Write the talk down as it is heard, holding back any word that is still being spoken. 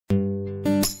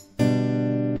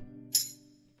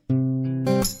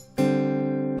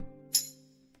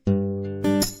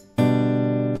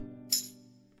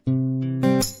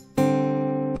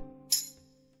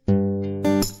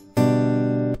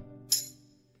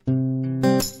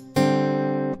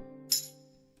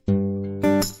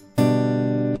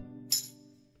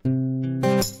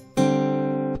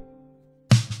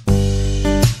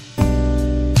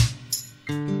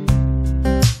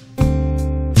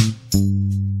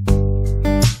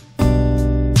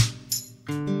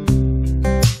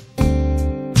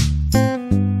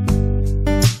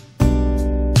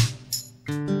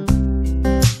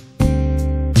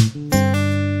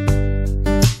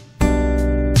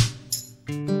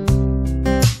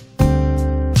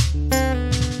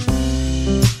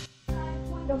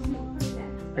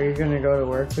gonna go to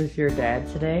work with your dad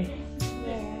today?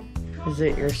 Yeah. Is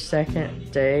it your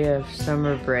second day of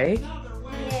summer break?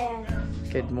 Yeah.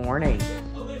 Good morning.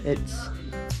 It's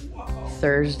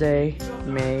Thursday,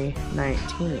 May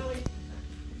 19th.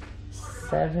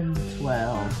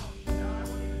 7:12.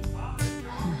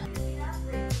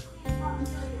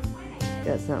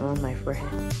 Got something on my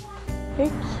forehead.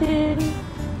 Hey kitty.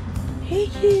 Hey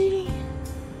kitty.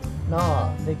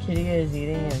 No, the kitty is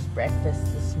eating his breakfast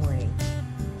this morning.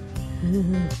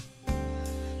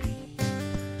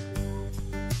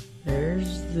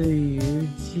 There's the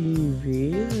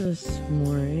UTV this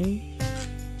morning.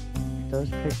 Those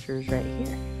pictures right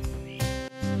here.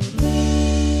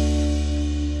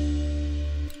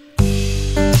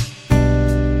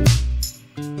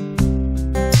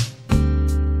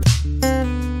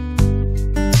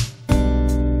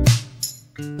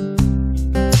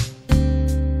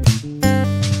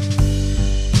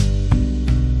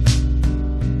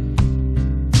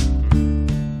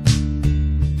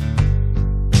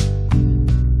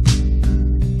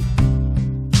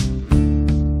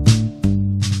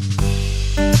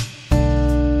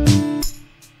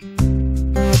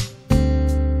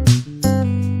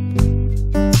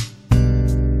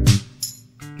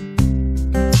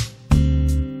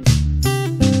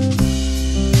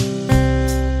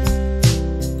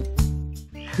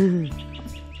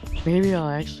 Maybe I'll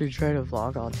actually try to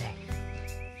vlog all day.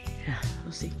 Yeah,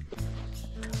 we'll see.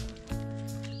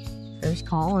 There's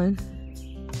Colin.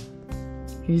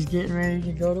 He's getting ready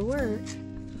to go to work.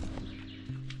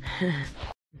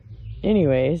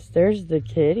 Anyways, there's the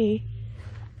kitty.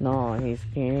 No, he's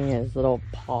cleaning his little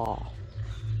paw.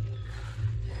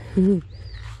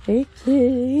 Hey,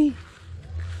 kitty.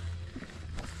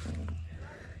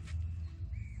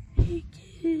 Hey,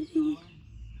 kitty.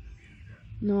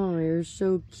 No, you're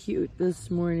so cute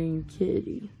this morning,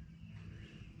 kitty.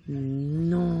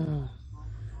 No.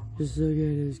 Just look at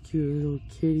his cute little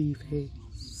kitty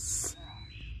face.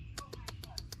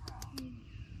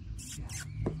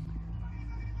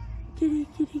 Kitty,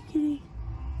 kitty, kitty.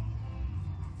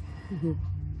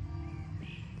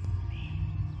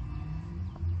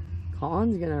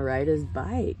 Colin's gonna ride his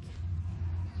bike.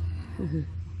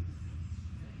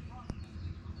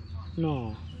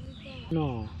 No.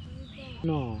 No.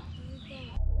 No.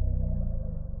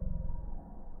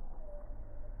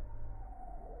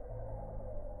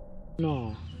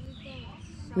 No.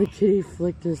 The kitty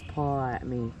flicked his paw at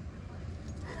me.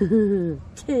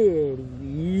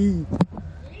 Kitty.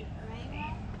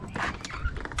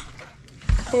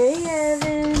 Hey,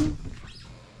 Evan.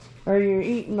 Are you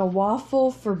eating a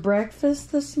waffle for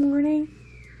breakfast this morning?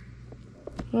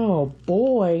 Oh,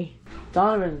 boy.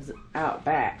 Donovan's out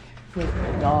back with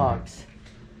the dogs.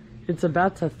 It's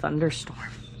about to thunderstorm.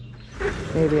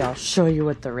 Maybe I'll show you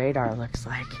what the radar looks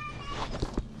like.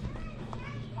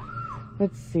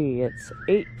 Let's see, it's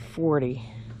 8:40.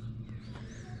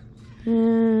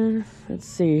 And let's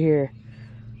see here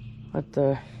what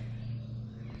the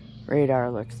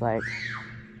radar looks like.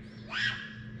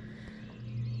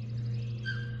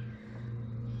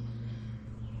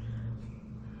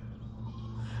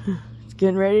 It's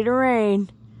getting ready to rain.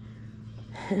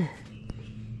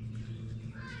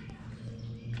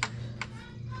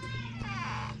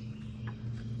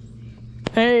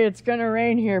 Hey, it's gonna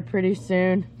rain here pretty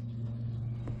soon.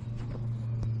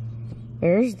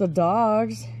 There's the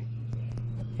dogs.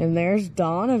 And there's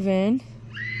Donovan.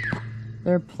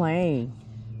 They're playing.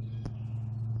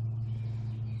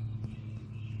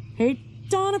 Hey,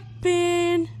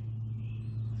 Donovan.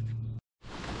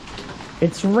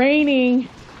 It's raining.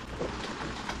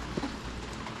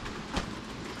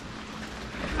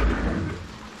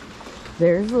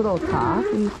 There's little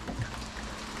Coffee.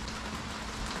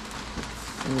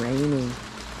 It's raining.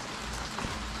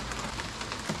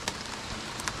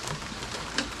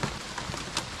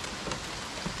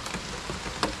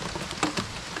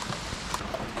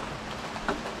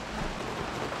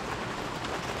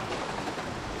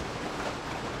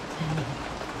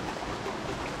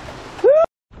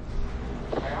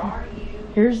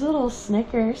 Here's little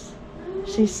Snickers.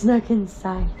 She snuck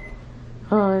inside.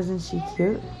 Oh, isn't she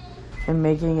cute? I'm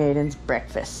making Aiden's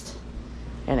breakfast.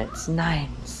 And it's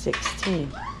 9:16.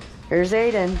 Here's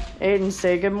Aiden. Aiden,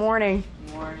 say good morning.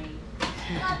 Good morning.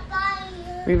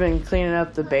 We've been cleaning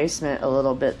up the basement a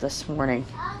little bit this morning.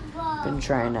 Been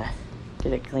trying to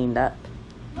get it cleaned up.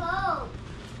 Oh,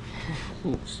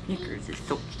 Snickers is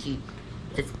so cute.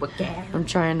 It's what cat. I'm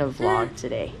trying to vlog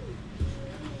today.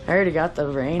 I already got the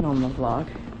rain on the vlog.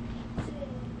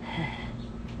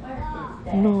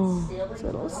 No,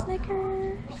 little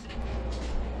Snickers.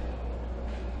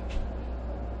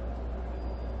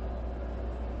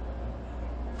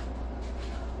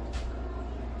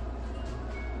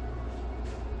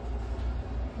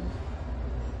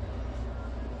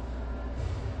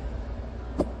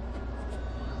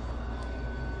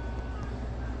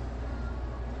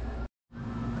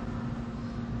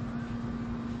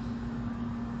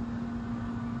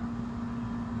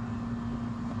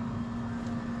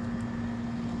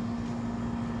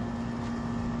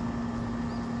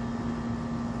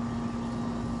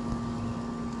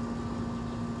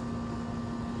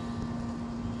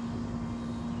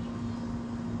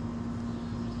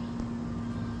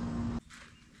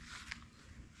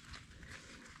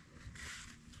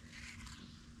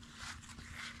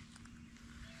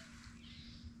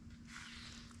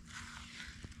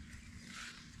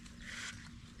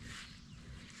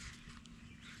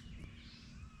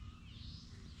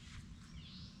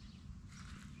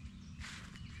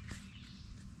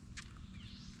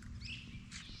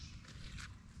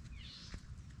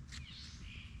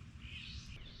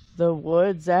 The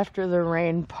Woods After the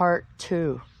Rain Part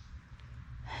 2.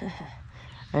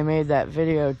 I made that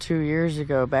video 2 years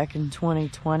ago, back in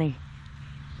 2020.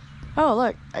 Oh,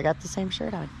 look, I got the same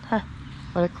shirt on. Huh,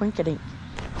 what a quinkadink.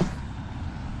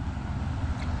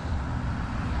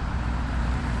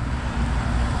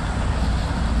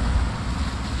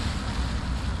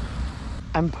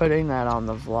 I'm putting that on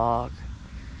the vlog.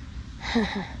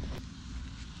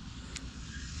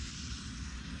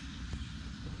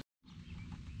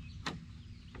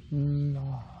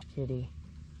 No, kitty.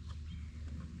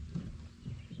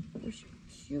 You're so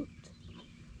cute.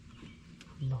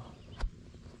 No.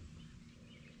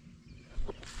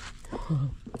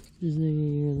 Just look at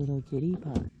your little kitty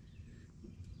pot.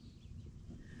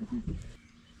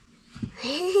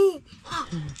 Yay!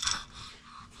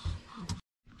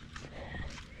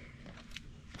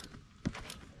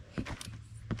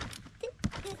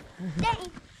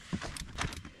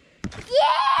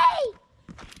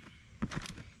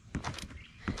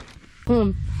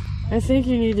 I think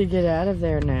you need to get out of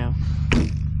there now.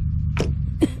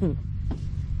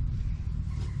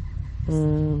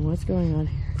 What's going on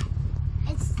here?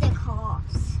 It's the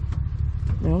cops.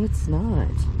 No, it's not.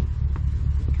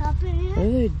 Company? What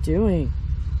are they doing?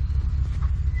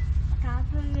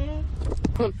 Company?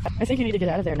 I think you need to get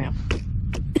out of there now.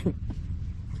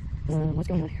 What's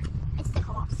going on here? It's the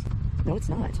cops. No, it's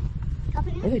not.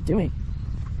 Company? What are they doing?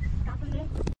 Company?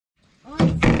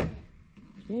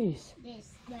 Jeez.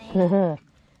 This way.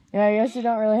 Yeah, I guess you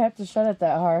don't really have to shut it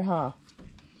that hard, huh?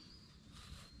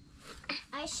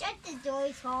 I shut the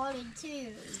doors harder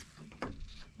too.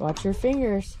 Watch your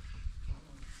fingers.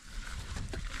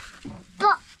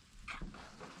 But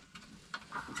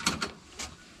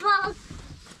what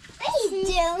are you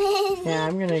doing? Yeah,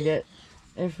 I'm gonna get,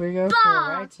 if we go for a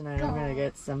ride tonight, I'm gonna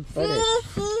get some footage.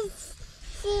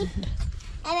 And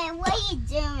then what are you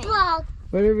doing?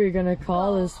 What are we gonna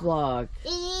call this vlog?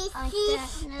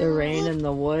 The Rain in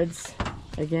the Woods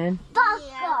again?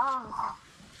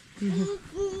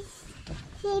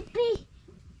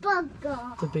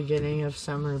 The beginning of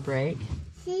summer break?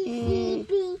 No.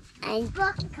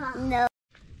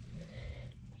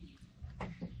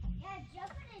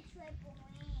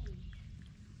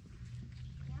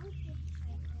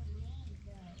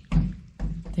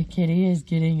 The kitty is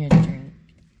getting a drink.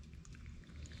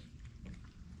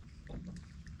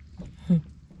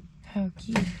 How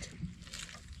cute.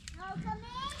 No, come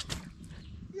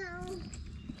in. No.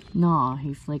 Nah,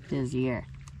 he flicked his ear.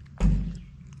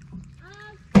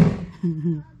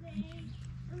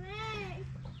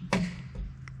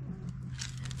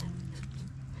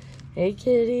 Hey,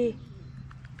 kitty.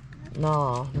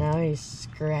 No, now he's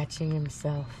scratching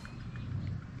himself.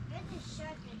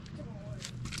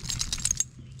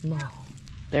 No.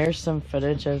 There's some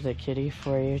footage of the kitty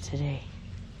for you today.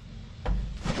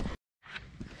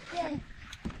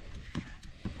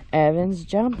 Evan's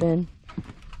jumping.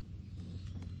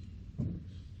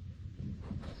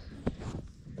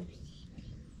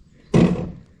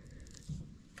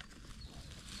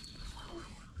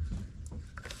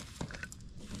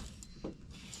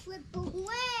 Flip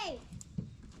away.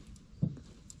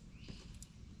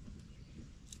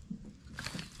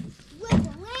 Flip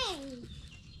away.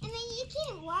 And then you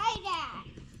can't ride that.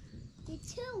 You're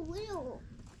too little.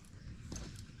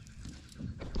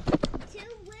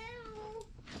 Too little.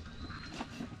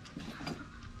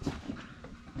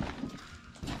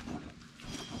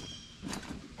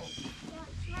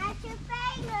 Don't smash your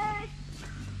fingers.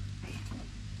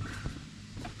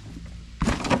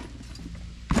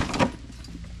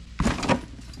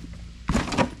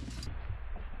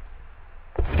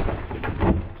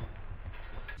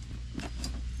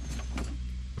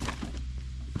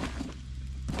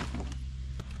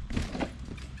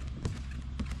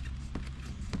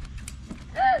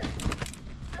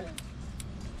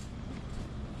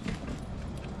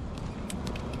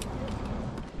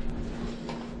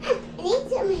 I need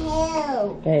some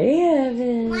help. Hey,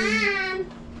 Evan. Mom.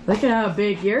 Look at how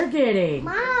big you're getting.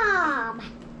 Mom.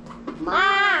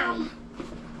 Mom.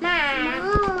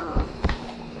 Mom.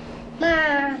 Mom.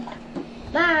 Mom.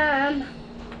 Mom.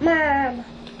 Mom.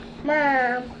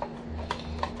 Mom.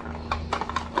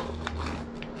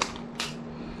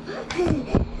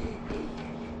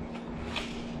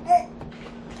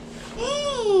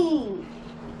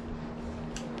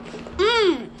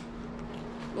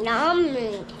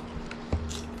 Yummy.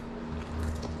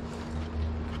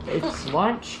 It's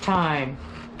lunchtime.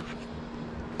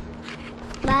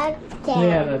 But We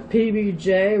have a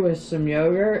PBJ with some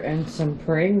yogurt and some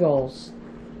Pringles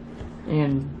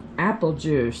and apple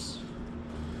juice.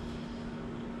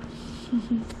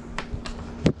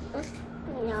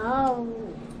 no.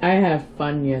 I have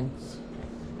Funyuns.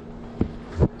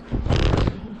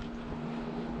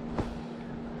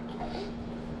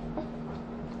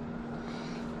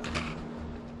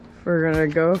 We're gonna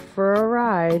go for a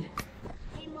ride.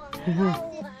 Hey, Mom,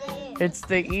 It's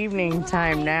the evening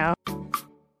time now.